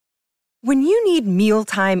When you need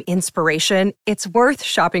mealtime inspiration, it's worth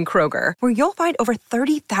shopping Kroger, where you'll find over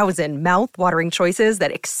 30,000 mouth-watering choices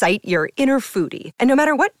that excite your inner foodie. And no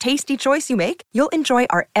matter what tasty choice you make, you'll enjoy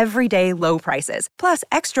our everyday low prices, plus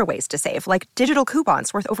extra ways to save, like digital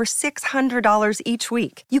coupons worth over $600 each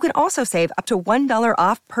week. You can also save up to $1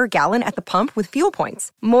 off per gallon at the pump with fuel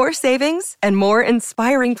points. More savings and more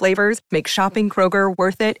inspiring flavors make shopping Kroger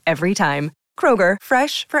worth it every time. Kroger,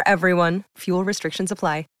 fresh for everyone. Fuel restrictions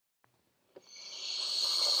apply.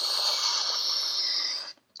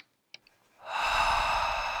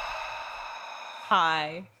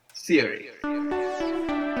 Hi. Theory.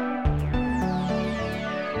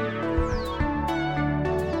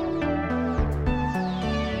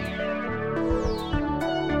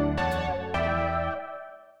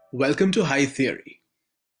 Welcome to High Theory.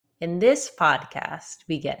 In this podcast,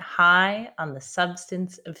 we get high on the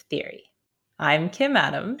substance of theory. I'm Kim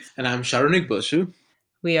Adams. And I'm Sharonik Bosu.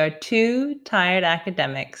 We are two tired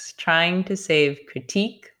academics trying to save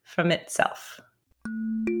critique from itself.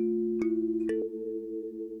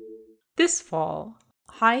 This fall,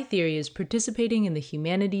 High Theory is participating in the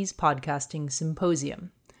Humanities Podcasting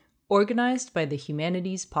Symposium, organized by the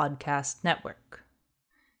Humanities Podcast Network.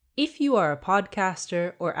 If you are a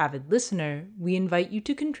podcaster or avid listener, we invite you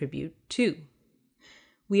to contribute too.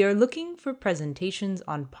 We are looking for presentations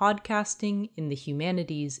on podcasting in the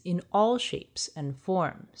humanities in all shapes and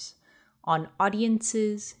forms, on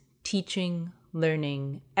audiences, teaching,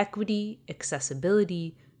 learning, equity,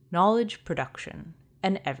 accessibility, knowledge production,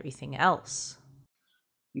 and everything else.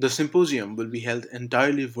 The symposium will be held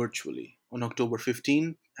entirely virtually on October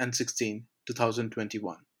 15 and 16,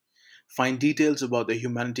 2021. Find details about the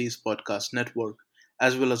Humanities Podcast Network,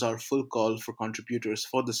 as well as our full call for contributors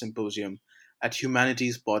for the symposium at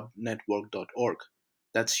humanitiespodnetwork.org.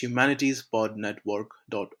 That's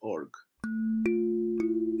humanitiespodnetwork.org.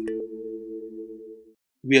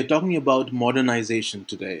 We are talking about modernization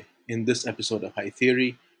today in this episode of High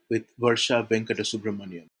Theory with Varsha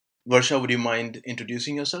Venkatasubramanian. Varsha, would you mind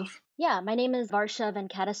introducing yourself? Yeah, my name is Varsha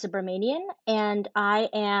Venkatasubramanian, and I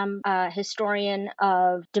am a historian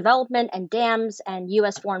of development and dams and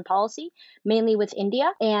U.S. foreign policy, mainly with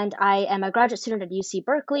India. And I am a graduate student at UC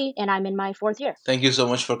Berkeley, and I'm in my fourth year. Thank you so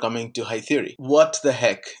much for coming to High Theory. What the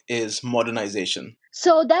heck is modernization?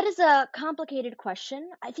 So that is a complicated question.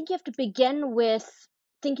 I think you have to begin with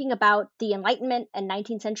thinking about the Enlightenment and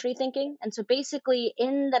 19th century thinking. And so basically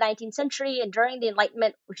in the 19th century and during the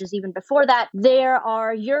Enlightenment, which is even before that, there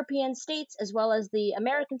are European states as well as the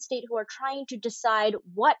American state who are trying to decide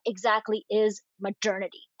what exactly is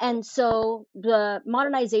modernity. And so the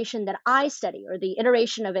modernization that I study, or the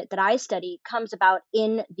iteration of it that I study, comes about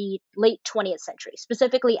in the late 20th century,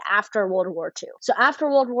 specifically after World War II. So after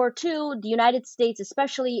World War II, the United States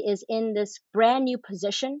especially is in this brand new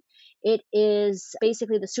position. It is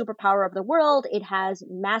basically the superpower of the world. It has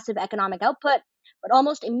massive economic output, but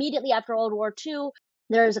almost immediately after World War II,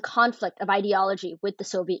 there is a conflict of ideology with the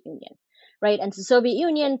Soviet Union, right? And the Soviet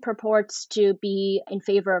Union purports to be in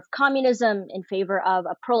favor of communism, in favor of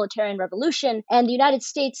a proletarian revolution, and the United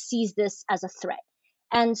States sees this as a threat.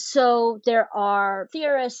 And so there are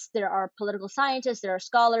theorists, there are political scientists, there are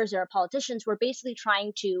scholars, there are politicians who are basically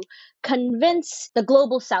trying to convince the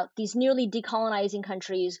global South, these newly decolonizing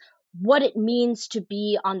countries, what it means to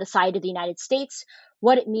be on the side of the United States,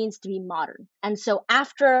 what it means to be modern. And so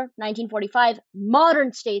after 1945,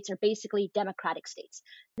 modern states are basically democratic states.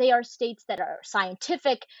 They are states that are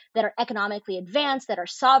scientific, that are economically advanced, that are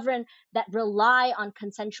sovereign, that rely on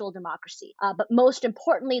consensual democracy. But most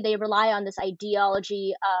importantly, they rely on this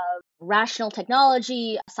ideology of rational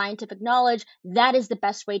technology, scientific knowledge. That is the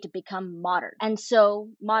best way to become modern. And so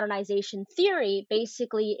modernization theory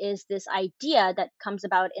basically is this idea that comes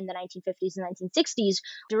about in the 1950s and 1960s,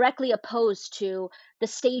 directly opposed to the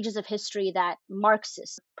stages of history that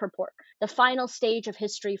Marxists purport. The final stage of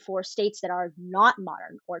history for states that are not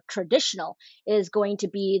modern or traditional is going to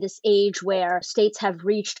be this age where states have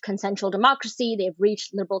reached consensual democracy, they've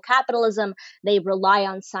reached liberal capitalism, they rely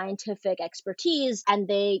on scientific expertise, and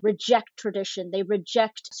they reject tradition, they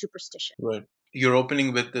reject superstition. Right. You're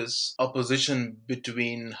opening with this opposition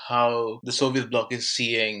between how the Soviet bloc is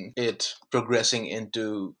seeing it progressing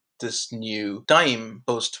into this new time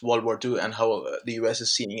post World War II and how the US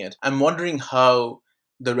is seeing it. I'm wondering how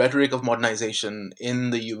the rhetoric of modernization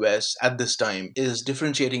in the US at this time is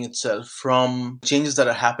differentiating itself from changes that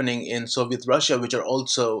are happening in Soviet Russia, which are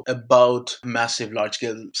also about massive, large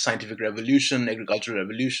scale scientific revolution, agricultural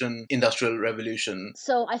revolution, industrial revolution.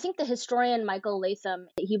 So I think the historian Michael Latham,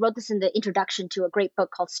 he wrote this in the introduction to a great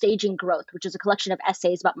book called Staging Growth, which is a collection of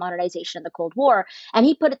essays about modernization in the Cold War. And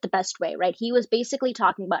he put it the best way, right? He was basically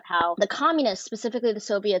talking about how the communists, specifically the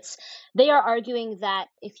Soviets, they are arguing that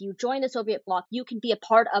if you join the Soviet bloc, you can be a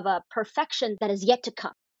part of a perfection that is yet to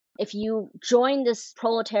come. If you join this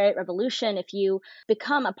proletariat revolution, if you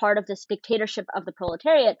become a part of this dictatorship of the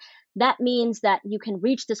proletariat, that means that you can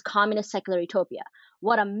reach this communist secular utopia.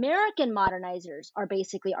 What American modernizers are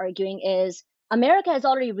basically arguing is America has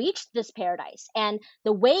already reached this paradise. And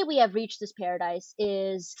the way we have reached this paradise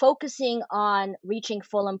is focusing on reaching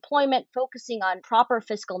full employment, focusing on proper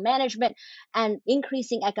fiscal management, and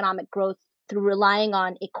increasing economic growth through relying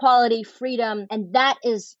on equality, freedom. And that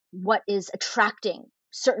is what is attracting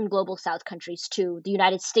certain global South countries to the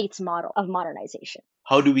United States model of modernization.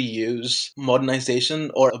 How do we use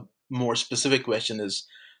modernization? Or a more specific question is,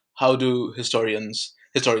 how do historians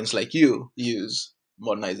like you use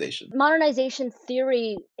modernization? Modernization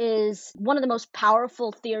theory is one of the most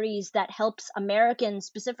powerful theories that helps Americans,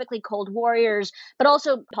 specifically Cold Warriors, but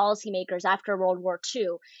also policymakers after World War II.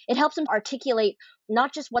 It helps them articulate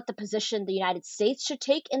not just what the position the United States should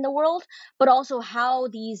take in the world, but also how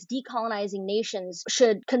these decolonizing nations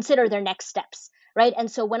should consider their next steps. Right.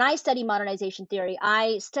 And so when I study modernization theory,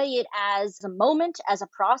 I study it as a moment, as a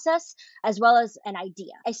process, as well as an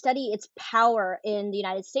idea. I study its power in the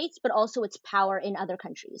United States, but also its power in other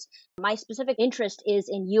countries. My specific interest is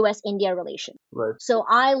in US-India relations. Right. So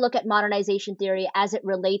I look at modernization theory as it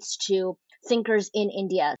relates to thinkers in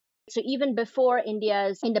India. So even before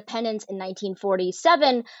India's independence in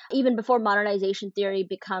 1947, even before modernization theory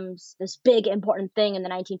becomes this big important thing in the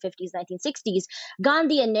 1950s, 1960s,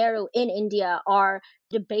 Gandhi and Nehru in India are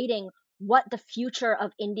debating what the future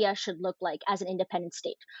of India should look like as an independent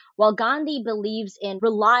state. While Gandhi believes in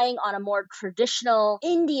relying on a more traditional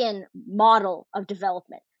Indian model of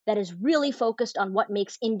development, that is really focused on what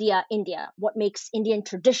makes India India, what makes Indian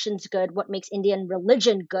traditions good, what makes Indian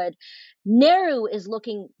religion good, Nehru is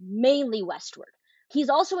looking mainly westward. He's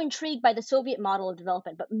also intrigued by the Soviet model of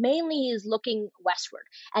development, but mainly he is looking westward.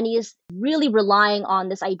 And he is really relying on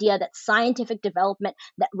this idea that scientific development,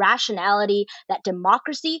 that rationality, that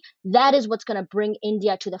democracy, that is what's going to bring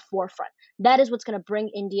India to the forefront. That is what's going to bring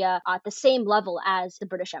India at the same level as the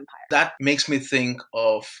British Empire. That makes me think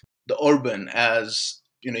of the urban as,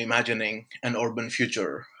 imagining an urban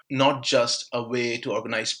future, not just a way to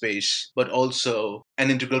organize space, but also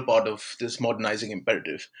an integral part of this modernizing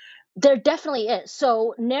imperative. There definitely is.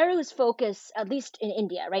 So Nehru's focus, at least in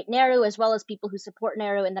India, right? Nehru, as well as people who support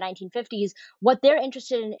Nehru in the 1950s, what they're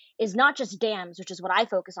interested in is not just dams, which is what I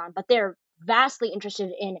focus on, but they're vastly interested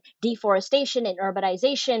in deforestation, in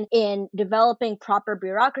urbanization, in developing proper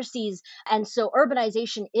bureaucracies. And so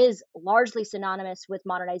urbanization is largely synonymous with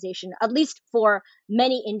modernization, at least for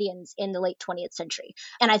many Indians in the late 20th century.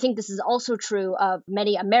 And I think this is also true of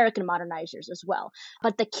many American modernizers as well.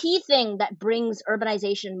 But the key thing that brings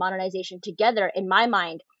urbanization and modernization together, in my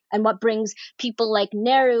mind, and what brings people like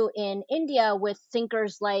Nehru in India with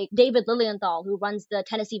thinkers like David Lilienthal, who runs the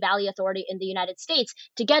Tennessee Valley Authority in the United States,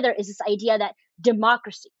 together is this idea that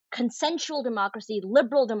democracy, consensual democracy,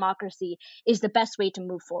 liberal democracy is the best way to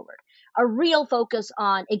move forward. A real focus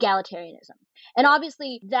on egalitarianism. And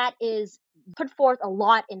obviously that is put forth a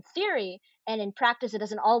lot in theory, and in practice, it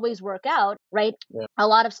doesn't always work out, right? Yeah. A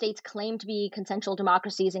lot of states claim to be consensual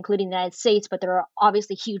democracies, including the United States, but there are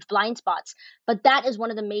obviously huge blind spots. But that is one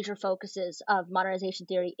of the major focuses of modernization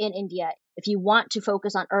theory in India. If you want to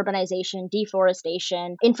focus on urbanization,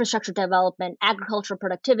 deforestation, infrastructure development, agricultural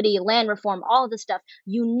productivity, land reform, all of this stuff,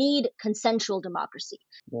 you need consensual democracy.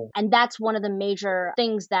 Yeah. And that's one of the major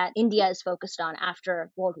things that India is focused on after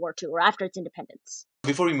World War II or after its independence.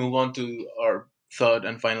 Before we move on to our third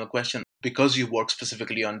and final question, because you work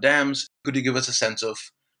specifically on dams, could you give us a sense of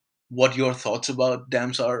what your thoughts about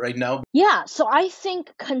dams are right now? Yeah, so I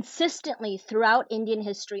think consistently throughout Indian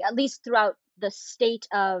history, at least throughout the state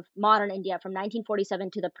of modern India from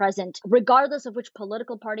 1947 to the present, regardless of which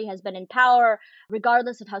political party has been in power,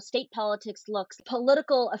 regardless of how state politics looks,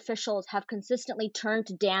 political officials have consistently turned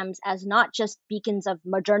to dams as not just beacons of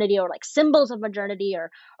modernity or like symbols of modernity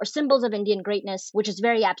or symbols of Indian greatness, which is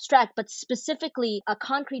very abstract, but specifically a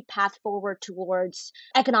concrete path forward towards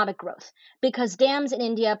economic growth. Because dams in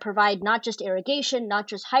India provide not just irrigation, not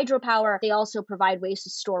just hydropower, they also provide ways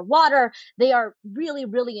to store water. They are really,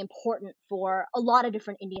 really important for for a lot of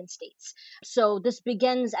different Indian states. So this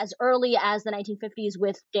begins as early as the 1950s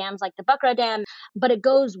with dams like the Bakra Dam, but it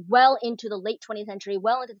goes well into the late 20th century,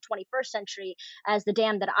 well into the 21st century, as the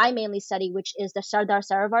dam that I mainly study, which is the Sardar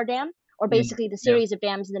Sarovar Dam, or basically the Yeah. series of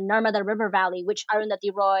dams in the Narmada River Valley, which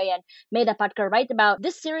Arundhati Roy and Medha Patkar write about.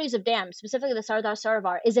 This series of dams, specifically the Sardar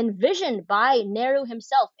Sarovar, is envisioned by Nehru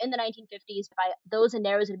himself in the 1950s by those in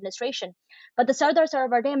Nehru's administration. But the Sardar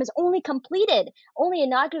Sarovar Dam is only completed, only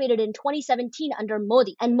inaugurated in 2017 under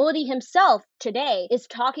Modi. And Modi himself today is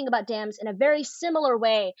talking about dams in a very similar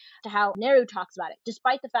way to how Nehru talks about it,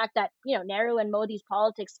 despite the fact that, Nehru and Modi's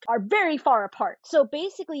politics are very far apart. So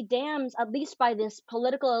basically, dams, at least by this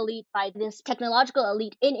political elite, by this technological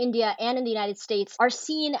elite in India and in the United States, are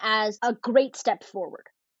seen as a great step forward.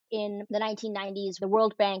 In the 1990s, the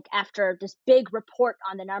World Bank, after this big report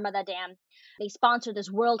on the Narmada Dam, they sponsored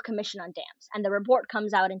this World Commission on Dams, and the report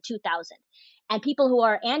comes out in 2000. And people who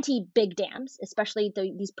are anti-big dams, especially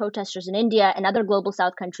these protesters in India and other global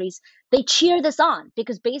south countries, they cheer this on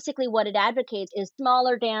because basically what it advocates is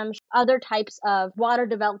smaller dams, other types of water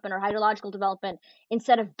development or hydrological development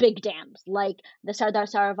instead of big dams like the Sardar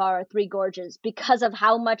Sarovar or Three Gorges, because of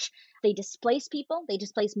how much they displace people, they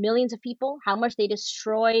displace millions of people, how much they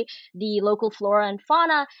destroy the local flora and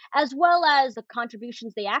fauna, as well as the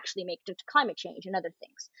contributions they actually make to climate change and other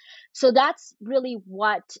things. So that's really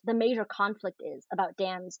what the major conflict is about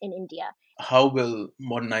dams in India. How will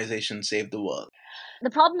modernization save the world?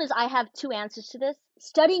 The problem is I have two answers to this.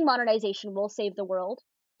 Studying modernization will save the world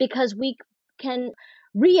because we can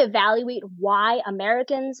reevaluate why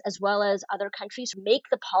Americans as well as other countries make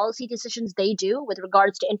the policy decisions they do with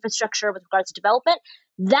regards to infrastructure, with regards to development.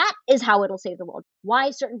 That is how it'll save the world.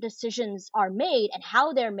 Why certain decisions are made and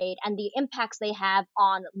how they're made and the impacts they have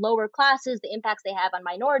on lower classes, the impacts they have on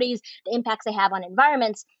minorities, the impacts they have on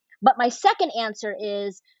environments. But my second answer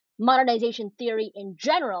is modernization theory in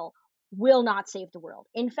general will not save the world.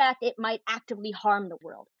 In fact, it might actively harm the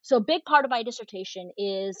world. So a big part of my dissertation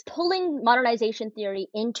is pulling modernization theory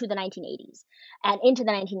into the 1980s and into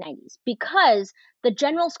the 1990s because the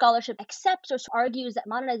general scholarship accepts or argues that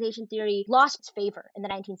modernization theory lost its favor in the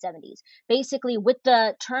 1970s. Basically, with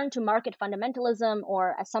the turn to market fundamentalism,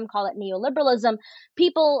 or as some call it neoliberalism,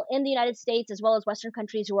 people in the United States as well as Western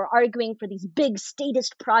countries who are arguing for these big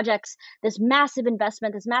statist projects, this massive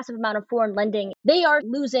investment, this massive amount of foreign lending, they are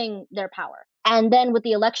losing their power. And then with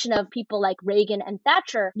the election of people like Reagan and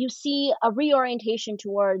Thatcher, you see a reorientation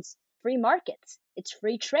towards free markets. It's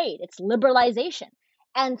free trade. It's liberalization.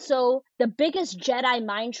 And so the biggest Jedi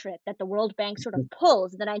mind trick that the World Bank sort of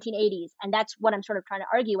pulls in the 1980s, and that's what I'm sort of trying to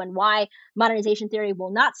argue and why modernization theory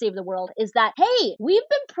will not save the world, is that, hey, we've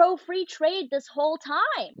been pro-free trade this whole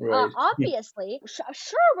time. Right. Obviously,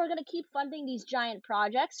 sure, we're going to keep funding these giant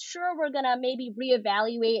projects. Sure, we're going to maybe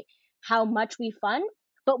reevaluate how much we fund,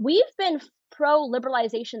 but we've been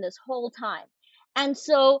pro-liberalization this whole time. And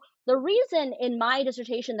so the reason in my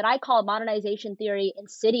dissertation that I call modernization theory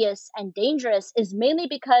insidious and dangerous is mainly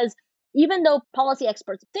because even though policy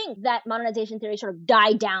experts think that modernization theory sort of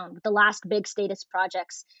died down with the last big statist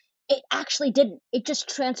projects, it actually didn't. It just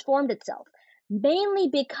transformed itself, mainly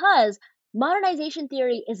because modernization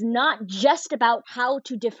theory is not just about how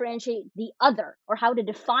to differentiate the other or how to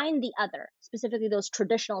define the other, specifically those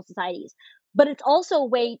traditional societies, but it's also a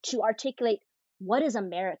way to articulate what is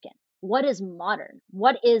American. What is modern?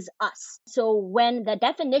 What is us? So when the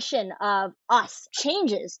definition of us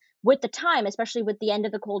changes with the time, especially with the end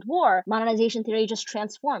of the Cold War, modernization theory just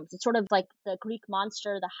transforms. It's sort of like the Greek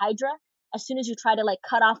monster, the Hydra. As soon as you try to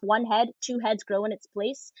cut off one head, two heads grow in its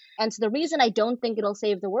place. And so the reason I don't think it'll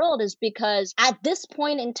save the world is because at this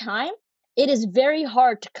point in time, it is very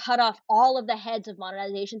hard to cut off all of the heads of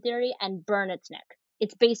modernization theory and burn its neck.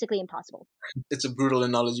 It's basically impossible. It's a brutal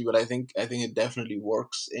analogy, but I think it definitely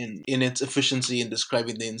works in its efficiency in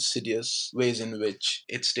describing the insidious ways in which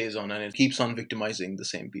it stays on and it keeps on victimizing the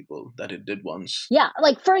same people that it did once. Yeah,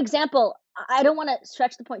 for example, I don't want to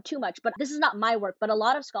stretch the point too much, but this is not my work, but a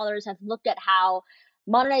lot of scholars have looked at how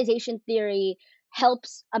modernization theory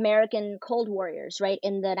helps American Cold Warriors, right,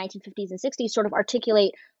 in the 1950s and 60s sort of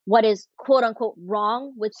articulate what is quote unquote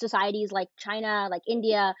wrong with societies like China, like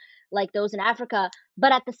India, like those in Africa.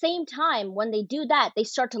 But at the same time, when they do that, they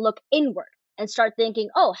start to look inward and start thinking,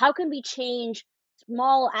 oh, how can we change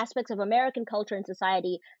small aspects of American culture and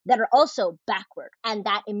society that are also backward? And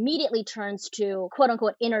that immediately turns to quote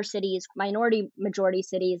unquote inner cities, minority majority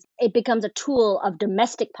cities. It becomes a tool of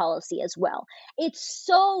domestic policy as well. It's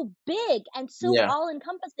so big and so all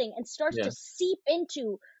encompassing and starts to seep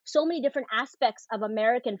into so many different aspects of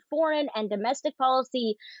American foreign and domestic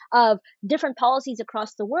policy, of different policies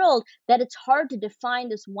across the world, that it's hard to define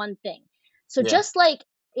this one thing. So Yeah. just like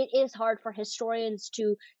it is hard for historians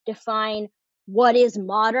to define what is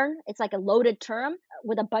modern, it's like a loaded term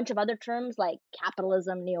with a bunch of other terms like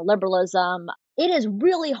capitalism, neoliberalism. It is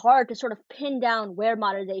really hard to sort of pin down where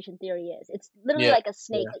modernization theory is. It's literally Yeah. like a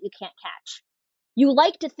snake that you can't catch. You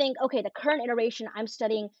like to think, okay, the current iteration I'm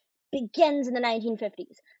studying begins in the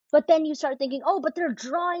 1950s. But then you start thinking, oh, but they're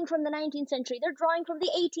drawing from the 19th century. They're drawing from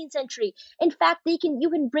the 18th century. In fact, you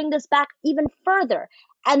can bring this back even further.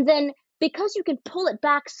 And then because you can pull it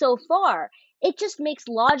back so far, it just makes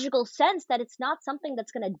logical sense that it's not something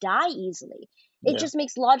that's going to die easily. It Yeah. just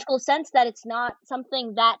makes logical sense that it's not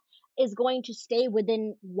something that is going to stay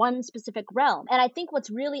within one specific realm. And I think what's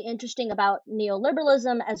really interesting about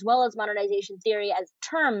neoliberalism as well as modernization theory as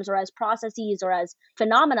terms or as processes or as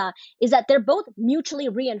phenomena is that they're both mutually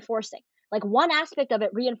reinforcing. Like one aspect of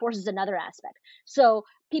it reinforces another aspect. So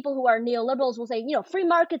people who are neoliberals will say, free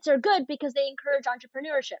markets are good because they encourage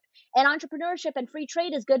entrepreneurship. And entrepreneurship and free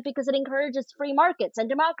trade is good because it encourages free markets and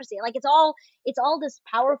democracy. Like it's all this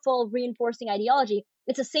powerful reinforcing ideology.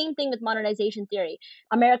 It's the same thing with modernization theory.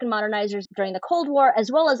 American modernizers during the Cold War, as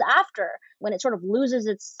well as after, when it sort of loses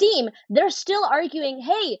its steam, they're still arguing,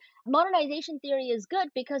 hey, modernization theory is good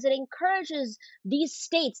because it encourages these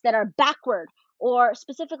states that are backward or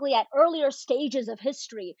specifically at earlier stages of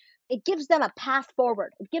history. It gives them a path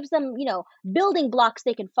forward. It gives them, building blocks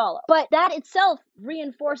they can follow. But that itself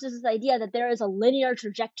reinforces this idea that there is a linear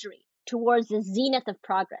trajectory towards the zenith of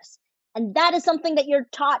progress. And that is something that you're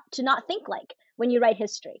taught to not think like when you write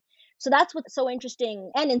history. So that's what's so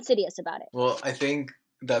interesting and insidious about it. Well, I think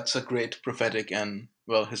that's a great prophetic and,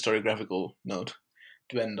 historiographical note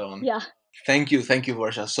to end on. Yeah. Thank you,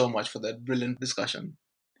 Varsha, so much for that brilliant discussion.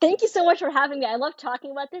 Thank you so much for having me. I love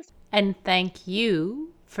talking about this. And thank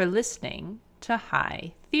you for listening to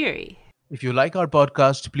High Theory. If you like our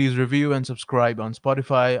podcast, please review and subscribe on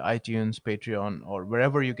Spotify, iTunes, Patreon, or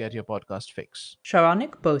wherever you get your podcast fix.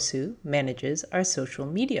 Sharonik Bosu manages our social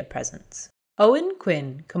media presence. Owen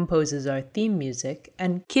Quinn composes our theme music,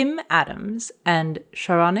 and Kim Adams and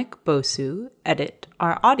Sharonik Bosu edit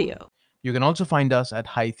our audio. You can also find us at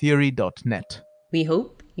hightheory.net. We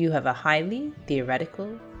hope you have a highly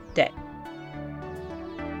theoretical day.